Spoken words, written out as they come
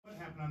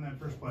happened on that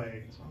first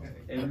play?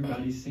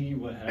 Everybody's seen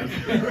what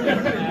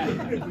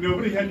happened.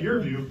 Nobody had your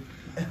view.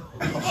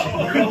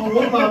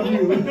 What about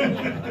you?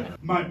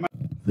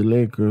 The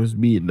Lakers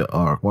beat the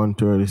Arc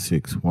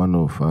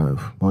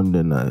 136-105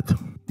 Monday night.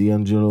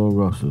 D'Angelo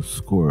Russell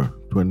scored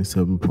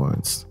 27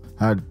 points,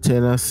 had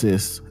 10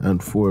 assists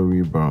and 4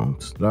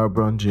 rebounds.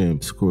 LeBron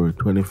James scored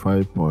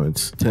 25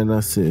 points, 10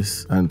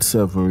 assists and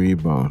 7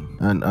 rebounds.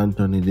 And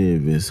Anthony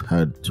Davis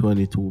had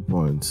 22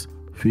 points,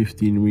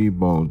 15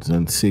 rebounds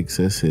and 6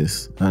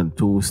 assists and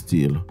 2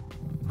 steals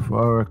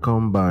for a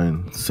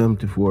combined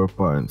 74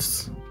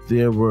 points.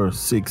 There were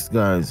 6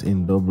 guys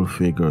in double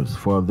figures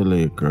for the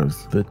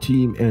Lakers. The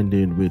team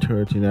ended with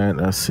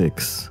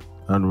 39-6,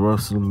 and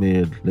Russell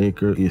made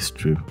Laker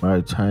history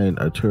by tying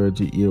a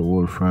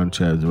 30-year-old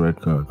franchise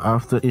record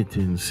after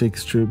hitting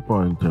 6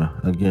 3-pointers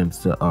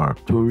against the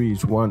Arc to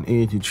reach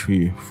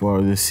 183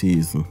 for the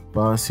season,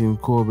 passing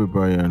Kobe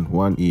Bryant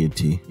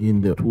 180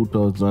 in the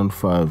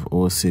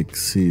 2005-06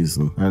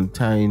 season and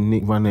tying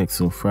Nick Van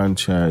Exel's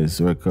franchise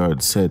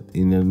record set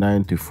in the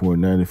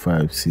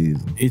 94-95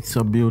 season. "It's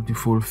a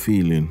beautiful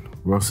feeling,"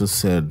 Russell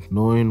said,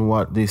 "knowing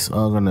what this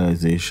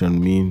organization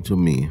means to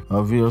me.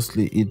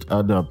 Obviously, it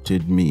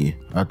adopted me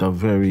at a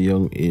very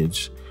young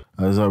age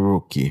as a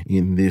rookie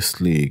in this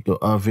league to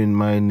having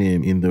my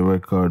name in the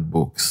record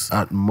books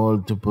at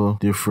multiple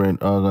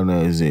different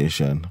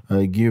organizations.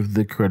 I give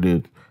the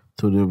credit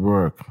to the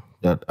work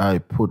that I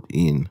put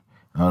in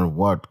and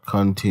what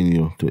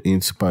continue to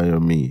inspire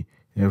me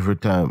every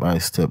time I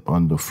step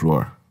on the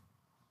floor."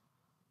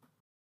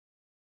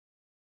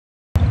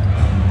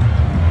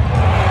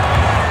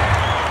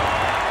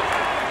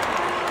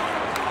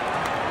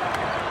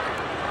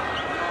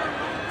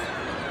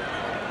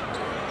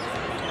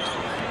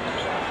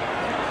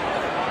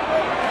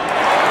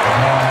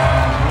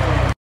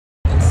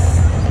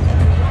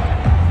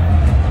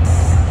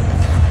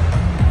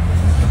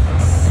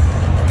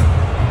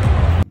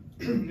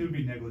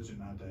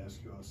 Not to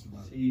ask you, Austin.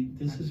 See,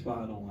 this is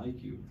why I don't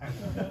like you.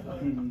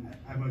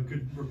 I'm a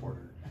good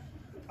reporter.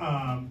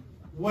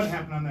 What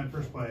happened on that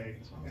first play?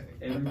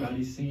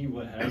 Everybody's seen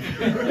what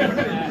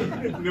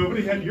happened.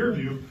 Nobody had your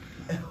view.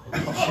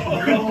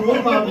 What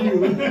about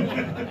you?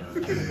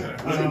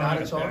 Was it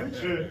not a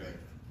charge?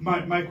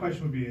 My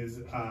question would be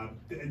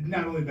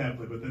not only that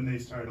play, but then they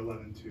started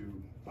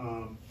 11-2.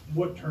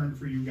 What turned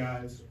for you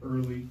guys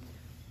early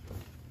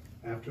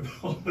after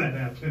all that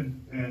happened,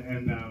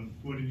 and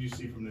what did you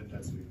see from the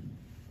intensity?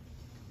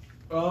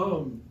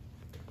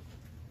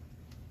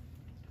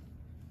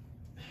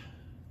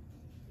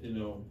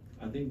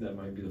 I think that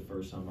might be the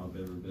first time I've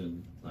ever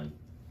been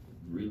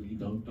really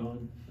dunked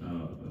on.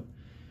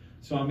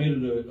 So I made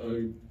it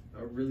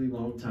a really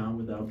long time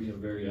without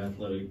being very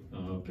athletic,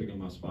 picking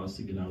my spots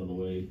to get out of the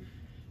way.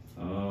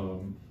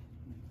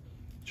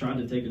 Tried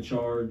to take a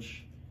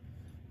charge.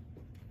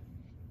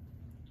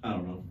 I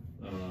don't know.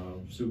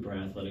 Super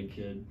athletic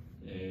kid,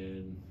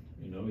 and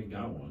he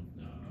got one.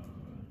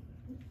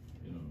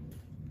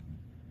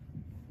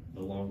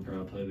 The longer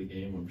I play the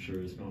game, I'm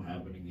sure it's gonna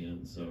happen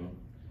again. So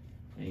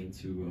I ain't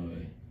too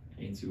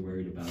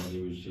worried about it.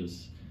 It was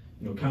just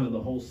kind of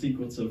the whole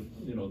sequence of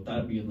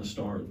that being the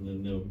start, and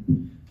then them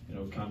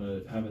kind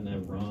of having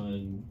that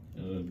run.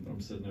 And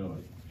I'm sitting there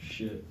like,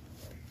 shit,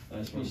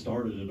 that's what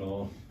started it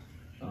all.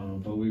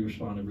 But we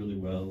responded really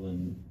well,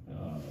 and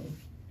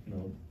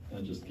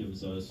that just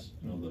gives us,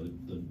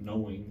 the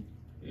knowing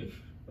if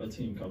a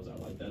team comes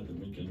out like that, then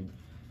we can,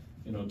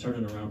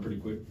 turn it around pretty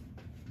quick.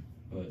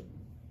 But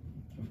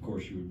of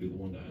course, you would be the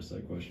one to ask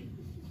that question.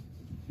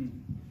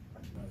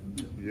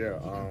 Yeah,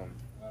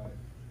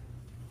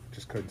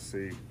 just couldn't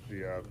see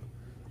the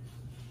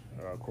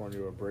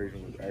corneal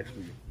abrasion was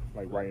actually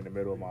right in the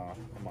middle of my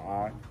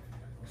eye,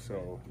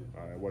 so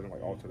it wasn't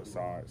off to the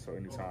side. So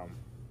anytime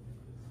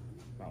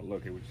I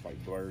look, it was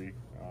just blurry.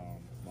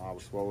 My eye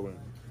was swollen.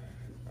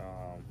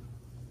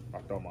 I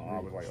thought my eye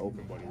was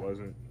open, but it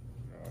wasn't.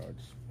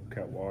 Just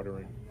kept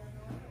watering.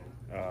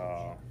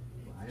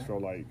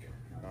 Felt like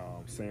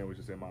sand was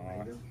just in my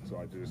eye, so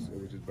it was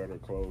just better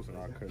closed, and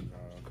I couldn't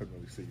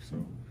really see.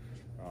 So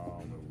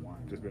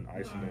just been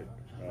icing it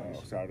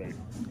Saturday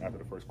after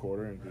the first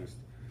quarter, and just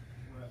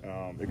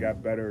it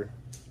got better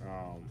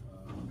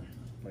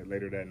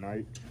later that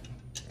night.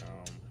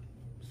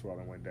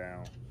 Swelling went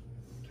down.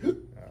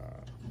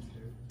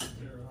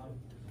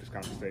 Just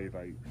kind of stayed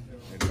in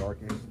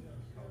darkness.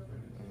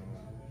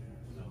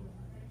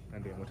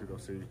 And then went to go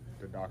see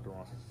the doctor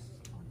on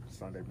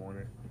Sunday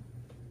morning,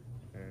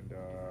 and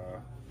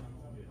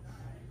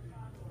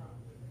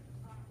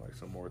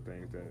some more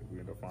things that we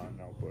ended up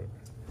finding out. But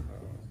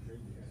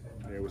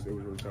yeah, it was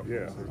really tough.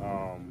 Yeah,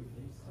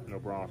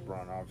 Bron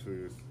obviously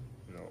is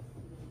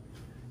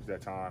it's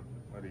that time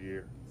of the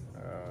year.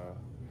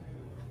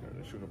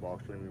 Shooting the ball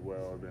extremely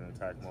well. Been in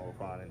attack mode,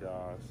 finding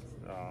guys.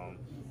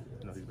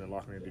 He's been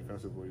locking in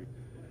defensively.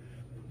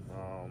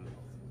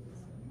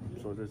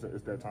 So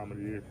it's that time of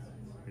the year.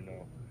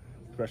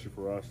 Especially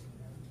for us,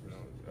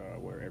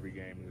 where every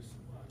game is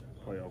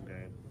a playoff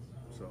game.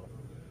 So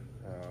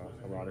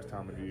around this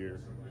time of the year,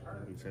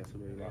 we tend to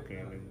really lock in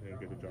and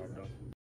get the job done.